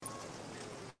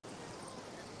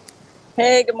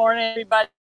Hey, good morning, everybody.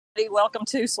 Welcome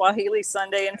to Swahili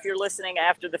Sunday. And if you're listening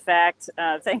after the fact,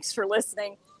 thanks for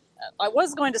listening. I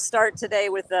was going to start today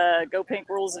with Go Pink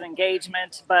Rules of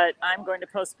Engagement, but I'm going to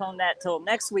postpone that till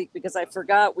next week because I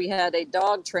forgot we had a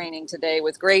dog training today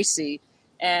with Gracie,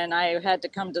 and I had to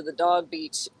come to the dog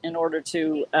beach in order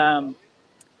to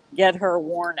get her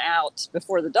worn out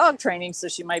before the dog training, so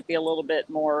she might be a little bit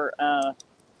more,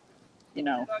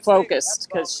 focused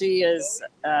because she is.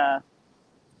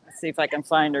 Let's see if I can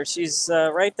find her. She's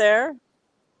right there,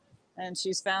 and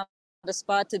she's found a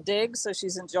spot to dig, so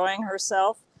she's enjoying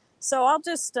herself. So I'll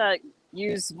just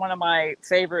use one of my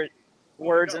favorite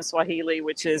words in Swahili,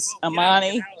 which is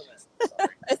amani.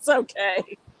 It's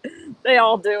okay. They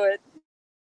all do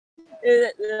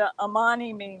it.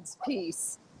 Amani means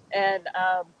peace. And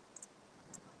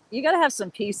you got to have some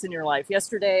peace in your life.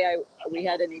 Yesterday, we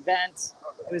had an event.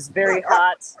 It was very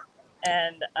hot.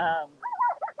 And,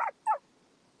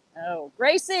 oh,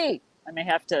 Gracie, I may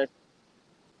have to,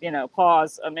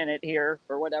 pause a minute here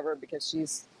or whatever because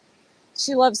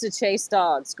she loves to chase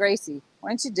dogs. Gracie, why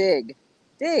don't you dig?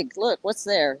 Dig. Look, what's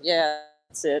there? Yeah,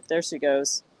 that's it. There she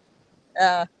goes.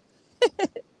 Uh,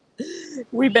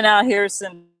 we've been out here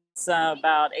since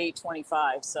about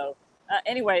 8:25. So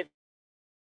anyway,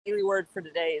 the daily word for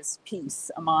today is peace.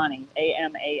 Amani.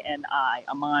 Amani.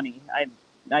 Amani.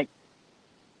 I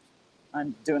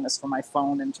I'm doing this from my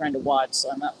phone and trying to watch,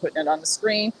 so I'm not putting it on the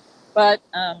screen. But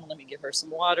let me give her some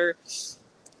water.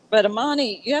 But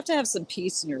Amani, you have to have some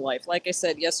peace in your life. Like I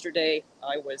said yesterday,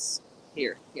 I was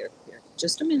here.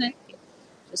 Just a minute.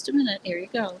 Just a minute. Here you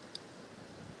go.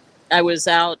 I was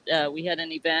out. We had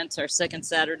an event, our second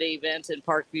Saturday event in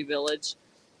Parkview Village,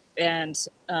 and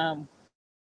it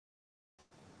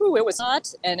was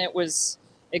hot and it was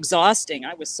exhausting.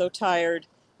 I was so tired.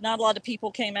 Not a lot of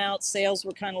people came out. Sales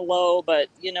were kind of low, but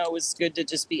it was good to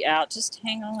just be out. Just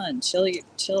hang on,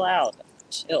 chill out,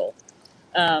 chill.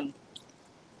 Um,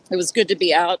 it was good to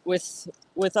be out with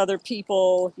other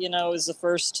people. It was the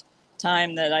first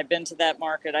time that I've been to that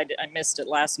market. I missed it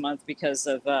last month because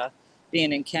of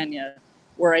being in Kenya,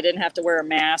 where I didn't have to wear a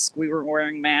mask. We were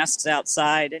wearing masks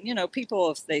outside, and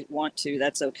people, if they want to,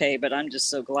 that's okay. But I'm just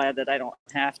so glad that I don't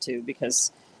have to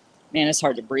because, man, it's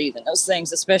hard to breathe in those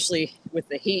things, especially with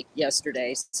the heat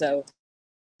yesterday. So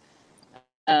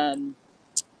um,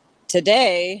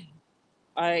 today,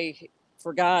 I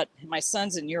forgot my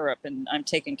son's in Europe, and I'm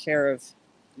taking care of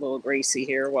little Gracie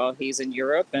here while he's in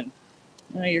Europe. And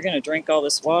you're going to drink all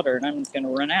this water, and I'm going to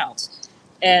run out.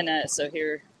 And so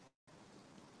here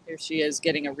she is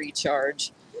getting a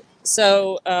recharge.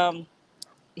 So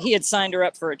he had signed her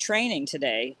up for a training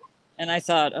today, and I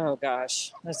thought, oh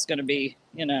gosh, that's going to be,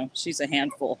 she's a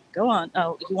handful. Go on.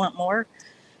 Oh, you want more?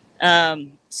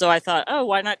 So I thought, oh,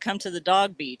 why not come to the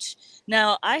dog beach?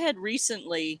 Now, I had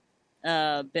recently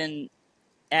been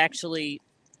actually,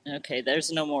 okay, there's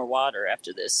no more water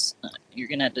after this. You're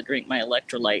going to have to drink my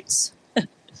electrolytes.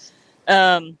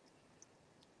 um,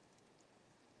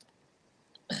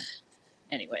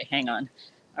 anyway, hang on.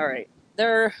 All right.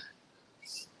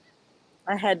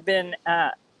 I had been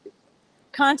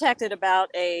contacted about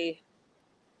a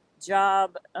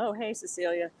job. Oh, hey,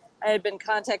 Cecilia. I had been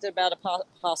contacted about a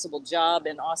possible job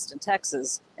in Austin,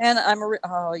 Texas. And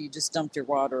oh, you just dumped your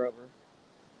water over.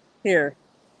 Here.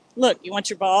 Look, you want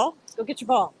your ball? Go get your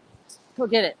ball. Go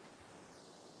get it.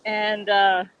 And,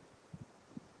 I'm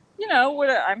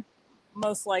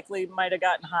most likely might have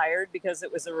gotten hired because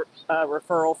it was a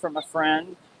referral from a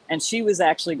friend. And she was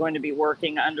actually going to be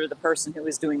working under the person who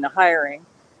was doing the hiring.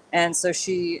 And so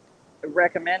she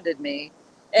recommended me.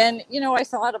 And, I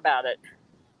thought about it.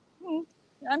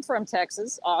 I'm from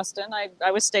Texas, Austin.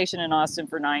 I was stationed in Austin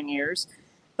for 9 years.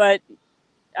 But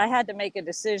I had to make a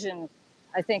decision.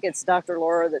 I think it's Dr.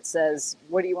 Laura that says,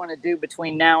 what do you want to do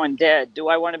between now and dead? Do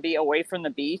I want to be away from the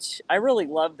beach? I really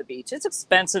love the beach. It's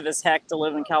expensive as heck to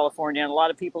live in California, and a lot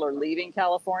of people are leaving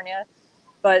California.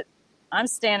 But I'm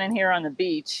standing here on the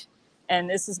beach, and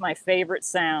this is my favorite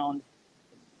sound,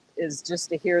 is just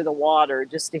to hear the water,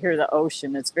 just to hear the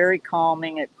ocean. It's very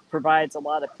calming. It provides a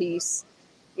lot of peace,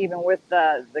 even with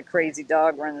the crazy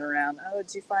dog running around. Oh,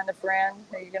 did you find a friend?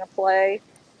 Are you going to play?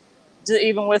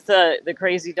 Even with the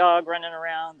crazy dog running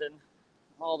around and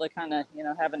all the kind of,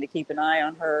 having to keep an eye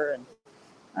on her. And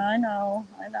I know,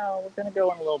 we're going to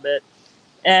go in a little bit.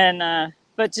 And,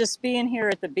 but just being here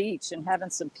at the beach and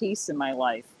having some peace in my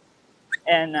life.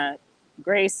 And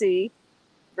Gracie,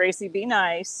 be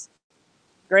nice.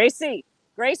 Gracie,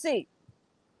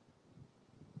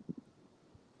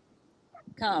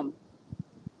 come.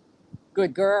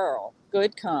 Good girl.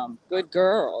 Good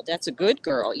girl. That's a good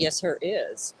girl. Yes, her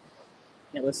is.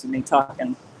 You listen to me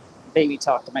talking baby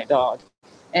talk to my dog.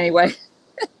 Anyway,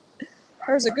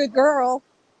 there's a good girl.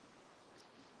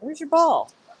 Where's your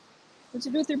ball? What'd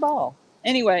you do with your ball?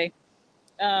 Anyway,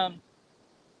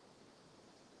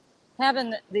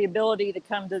 having the ability to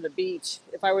come to the beach.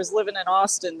 If I was living in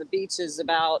Austin, the beach is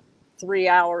about 3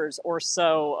 hours or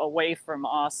so away from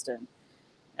Austin.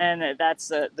 And that's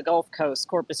the Gulf Coast,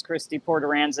 Corpus Christi, Port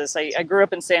Aransas. I grew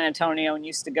up in San Antonio and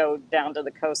used to go down to the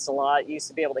coast a lot. Used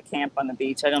to be able to camp on the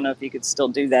beach. I don't know if you could still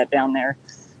do that down there.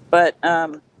 But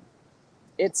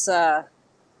it's a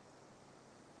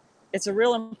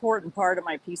real important part of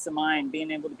my peace of mind,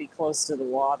 being able to be close to the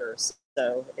water.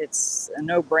 So it's a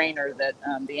no-brainer that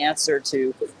the answer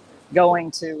to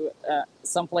going to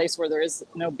someplace where there is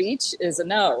no beach is a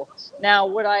no. Now,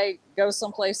 would I go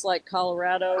someplace like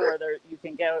Colorado where you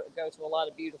can go to a lot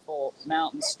of beautiful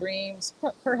mountain streams?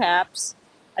 Perhaps.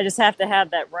 I just have to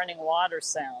have that running water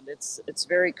sound. It's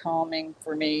very calming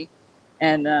for me,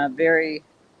 and very.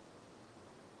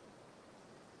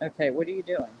 Okay, what are you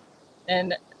doing?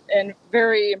 And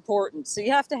very important. So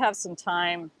you have to have some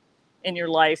time in your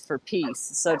life for peace.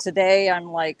 So today I'm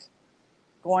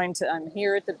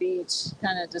here at the beach,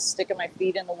 kind of just sticking my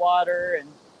feet in the water,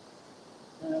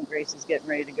 and Grace is getting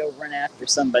ready to go run after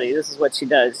somebody. This is what she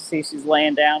does. See, she's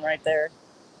laying down right there.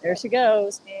 There she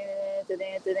goes. Let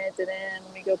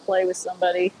me go play with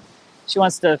somebody. She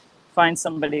wants to find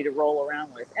somebody to roll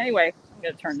around with. Anyway, I'm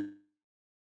going to turn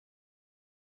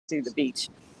to the beach.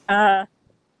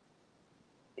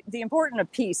 The importance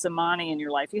of peace, Amani, in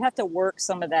your life, you have to work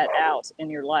some of that out in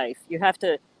your life. You have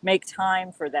to make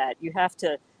time for that. You have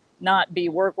to not be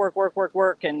work,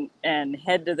 and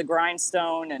head to the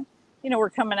grindstone. And, we're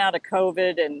coming out of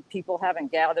COVID and people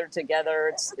haven't gathered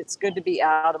together. It's good to be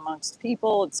out amongst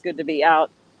people. It's good to be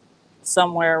out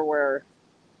somewhere where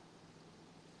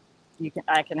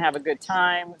I can have a good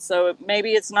time. So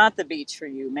maybe it's not the beach for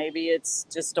you. Maybe it's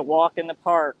just a walk in the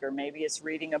park, or maybe it's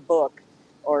reading a book,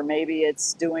 or maybe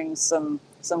it's doing some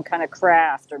kind of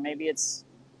craft, or maybe it's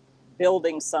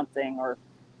building something, or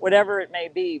whatever it may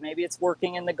be. Maybe it's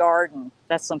working in the garden.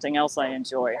 That's something else I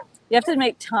enjoy. You have to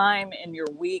make time in your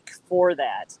week for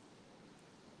that.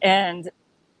 And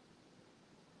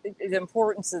the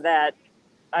importance of that,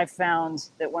 I found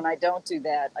that when I don't do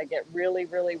that, I get really,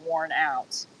 really worn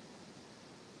out.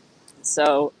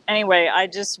 So anyway, I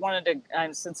just wanted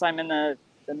to, since I'm in the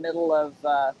middle of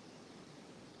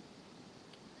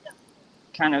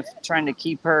kind of trying to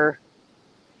keep her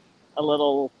a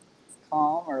little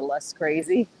calm or less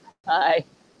crazy.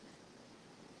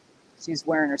 She's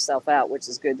wearing herself out, which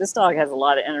is good. This dog has a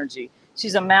lot of energy.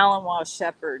 She's a Malinois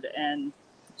Shepherd, and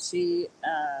she,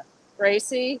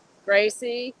 Gracie,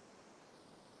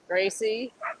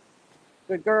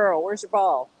 good girl. Where's your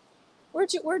ball?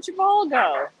 Where'd your ball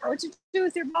go? What'd you do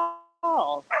with your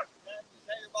ball? Is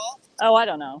that your ball? Oh, I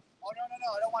don't know. Oh, no.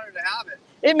 I don't want her to have it.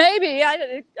 It may be.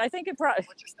 I think it probably.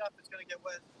 What's your stuff? It's going to get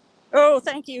wet. Oh,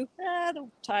 thank you. The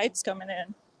tide's coming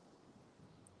in.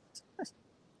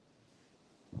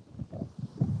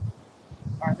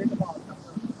 All right, leave the ball.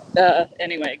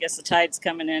 Anyway, I guess the tide's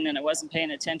coming in, and I wasn't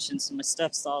paying attention, so my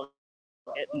stuff's all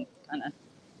getting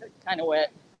kind of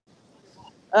wet.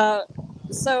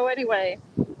 So anyway,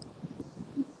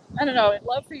 I don't know. I'd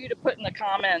love for you to put in the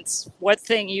comments what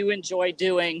thing you enjoy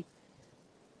doing.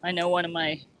 I know one of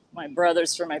my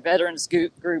brothers from my veterans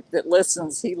group that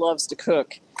listens, he loves to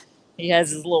cook. He has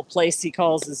his little place he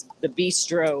calls the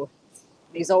bistro.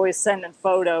 He's always sending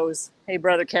photos. Hey,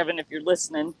 Brother Kevin, if you're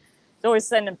listening, he's always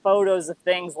sending photos of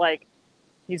things like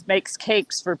he makes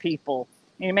cakes for people.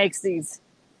 He makes these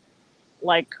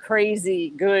like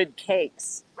crazy good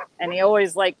cakes. And he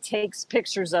always takes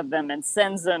pictures of them and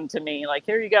sends them to me. Like,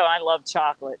 here you go. I love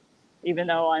chocolate, even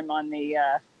though I'm on the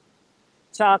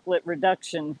chocolate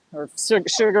reduction or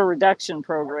sugar reduction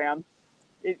program.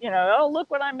 Oh, look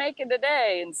what I'm making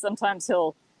today. And sometimes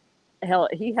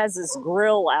he has this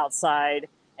grill outside,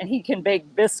 and he can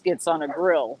bake biscuits on a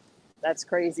grill. That's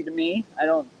crazy to me. I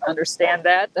don't understand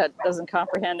that. That doesn't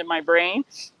comprehend in my brain.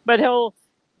 But he'll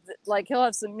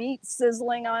have some meat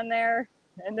sizzling on there,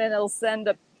 and then he'll send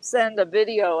a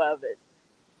video of it.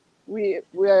 We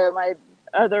my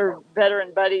other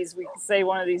veteran buddies, we say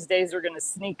one of these days we're going to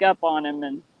sneak up on him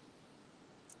and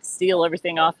steal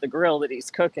everything off the grill that he's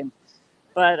cooking.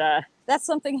 But that's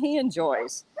something he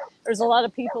enjoys. There's a lot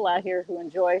of people out here who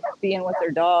enjoy being with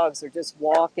their dogs or just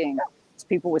walking. There's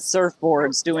people with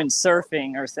surfboards doing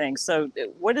surfing or things. So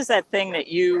what is that thing that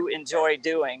you enjoy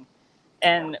doing?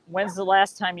 And when's the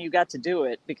last time you got to do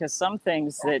it? Because some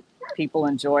things that people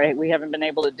enjoy, we haven't been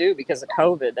able to do because of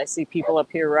COVID. I see people up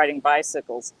here riding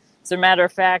bicycles. As a matter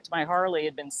of fact, my Harley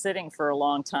had been sitting for a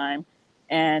long time,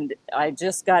 and I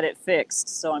just got it fixed.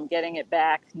 So I'm getting it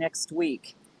back next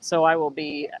week. So I will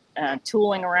be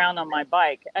tooling around on my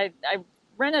bike. I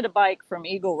rented a bike from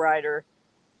Eagle Rider,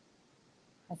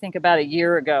 I think about a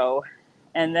year ago.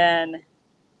 And then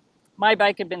my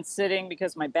bike had been sitting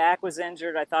because my back was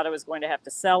injured. I thought I was going to have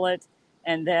to sell it.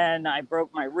 And then I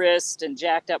broke my wrist and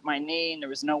jacked up my knee, and there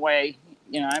was no way,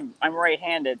 I'm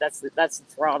right-handed. That's the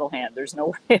throttle hand. There's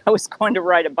no way I was going to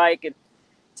ride a bike. It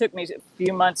took me a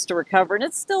few months to recover, and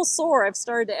it's still sore. I've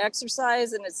started to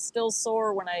exercise, and it's still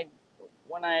sore when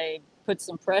I put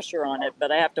some pressure on it,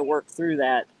 but I have to work through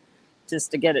that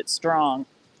just to get it strong.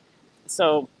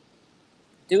 So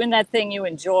doing that thing you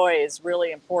enjoy is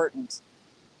really important.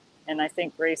 And I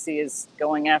think Gracie is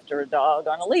going after a dog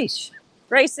on a leash.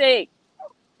 Gracie!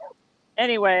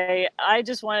 Anyway, I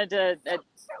just wanted to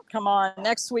come on.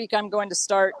 Next week, I'm going to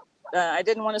start. I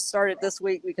didn't want to start it this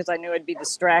week because I knew I'd be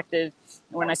distracted.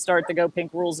 When I start the Go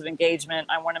Pink Rules of Engagement,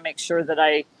 I want to make sure that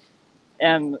I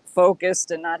am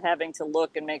focused and not having to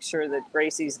look and make sure that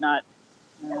Gracie's not.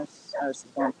 She's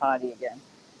going potty again.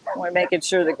 I want to make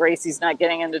sure that Gracie's not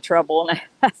getting into trouble and I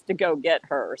have to go get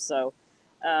her. So,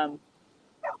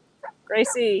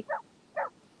 Gracie,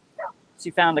 she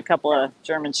found a couple of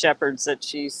German Shepherds that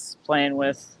she's playing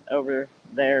with over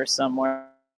there somewhere.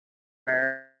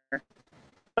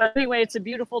 But anyway, it's a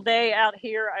beautiful day out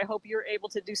here. I hope you're able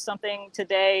to do something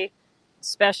today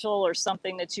special or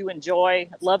something that you enjoy.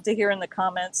 I'd love to hear in the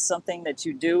comments something that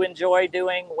you do enjoy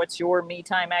doing. What's your me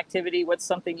time activity? What's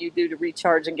something you do to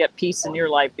recharge and get peace in your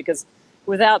life? Because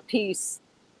without peace,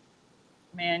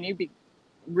 man, you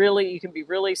can be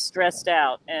really stressed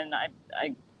out. And I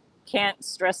can't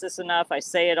stress this enough. I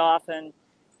say it often,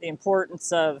 the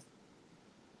importance of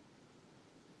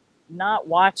not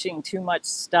watching too much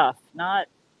stuff, not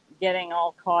getting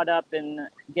all caught up in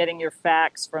getting your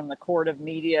facts from the court of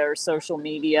media or social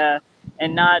media,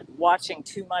 and not watching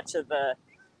too much of the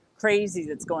crazy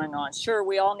that's going on. Sure,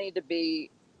 we all need to be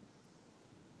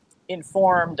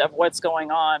informed of what's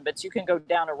going on, but you can go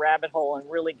down a rabbit hole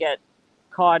and really get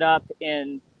caught up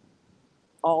in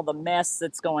all the mess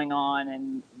that's going on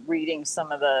and reading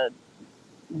some of the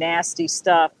nasty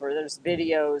stuff, or there's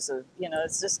videos of,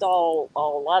 it's just all a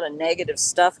lot of negative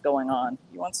stuff going on.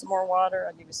 You want some more water?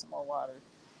 I'll give you some more water.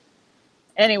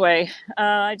 Anyway,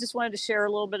 I just wanted to share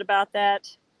a little bit about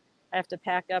that. I have to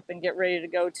pack up and get ready to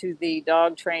go to the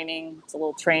dog training. It's a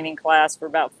little training class for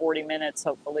about 40 minutes.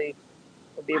 Hopefully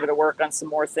we'll be able to work on some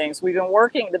more things. We've been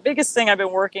working, the biggest thing I've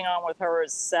been working on with her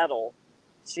is settle.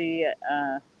 She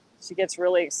gets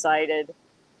really excited,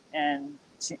 and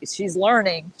she's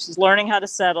learning how to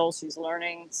settle. She's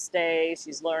learning stay.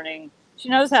 She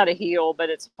knows how to heel, but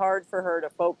it's hard for her to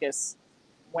focus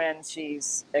when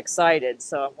she's excited.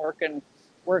 So I'm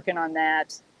working on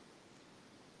that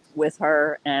with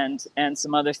her and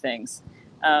some other things.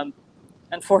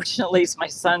 Unfortunately, it's my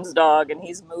son's dog, and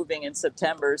he's moving in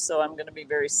September, so I'm going to be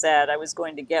very sad. I was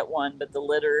going to get one, but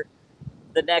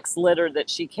the next litter that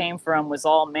she came from was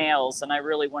all males, and I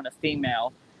really want a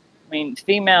female. I mean,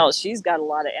 female, she's got a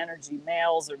lot of energy.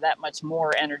 Males are that much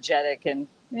more energetic, and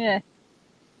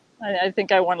I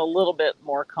think I want a little bit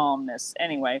more calmness.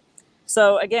 Anyway,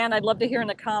 so again, I'd love to hear in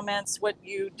the comments what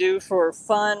you do for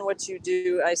fun, what you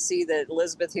do. I see that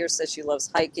Elizabeth here says she loves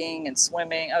hiking and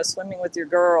swimming. Oh, swimming with your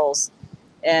girls.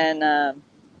 And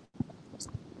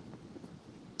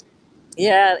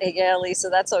yeah, Lisa,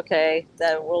 that's okay.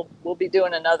 That we'll be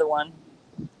doing another one.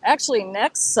 Actually,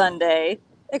 next Sunday.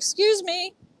 Excuse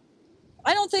me.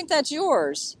 I don't think that's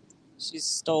yours. She's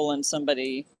stolen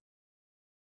somebody.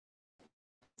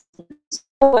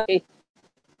 I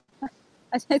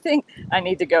think I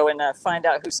need to go and find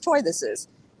out whose toy this is.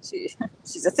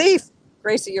 She's a thief.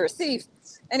 Gracie, you're a thief.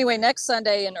 Anyway, next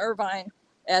Sunday in Irvine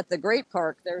at the Great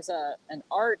Park, there's an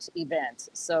art event.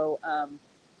 So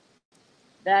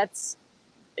that's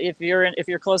if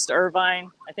you're close to Irvine.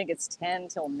 I think it's 10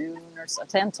 till noon or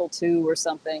 10 till 2 or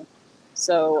something.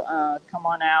 So come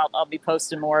on out. I'll be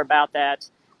posting more about that.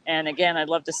 And again, I'd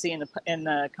love to see in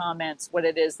the comments what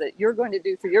it is that you're going to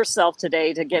do for yourself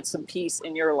today to get some peace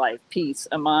in your life. Peace,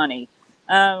 Amani.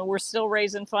 We're still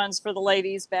raising funds for the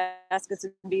ladies,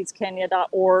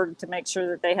 basketsandbeadskenya.org, to make sure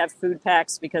that they have food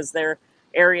packs because their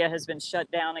area has been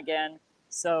shut down again.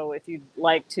 So if you'd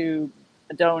like to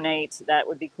donate, that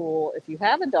would be cool. If you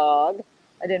have a dog,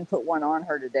 I didn't put one on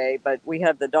her today, but we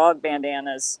have the dog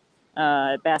bandanas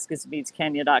at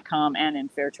basketsandbeadskenya.com and in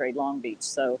Fairtrade Long Beach.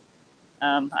 So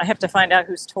I have to find out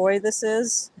whose toy this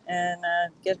is and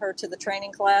get her to the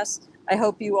training class. I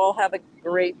hope you all have a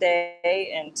great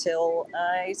day until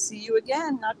I see you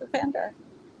again, Nakupenda.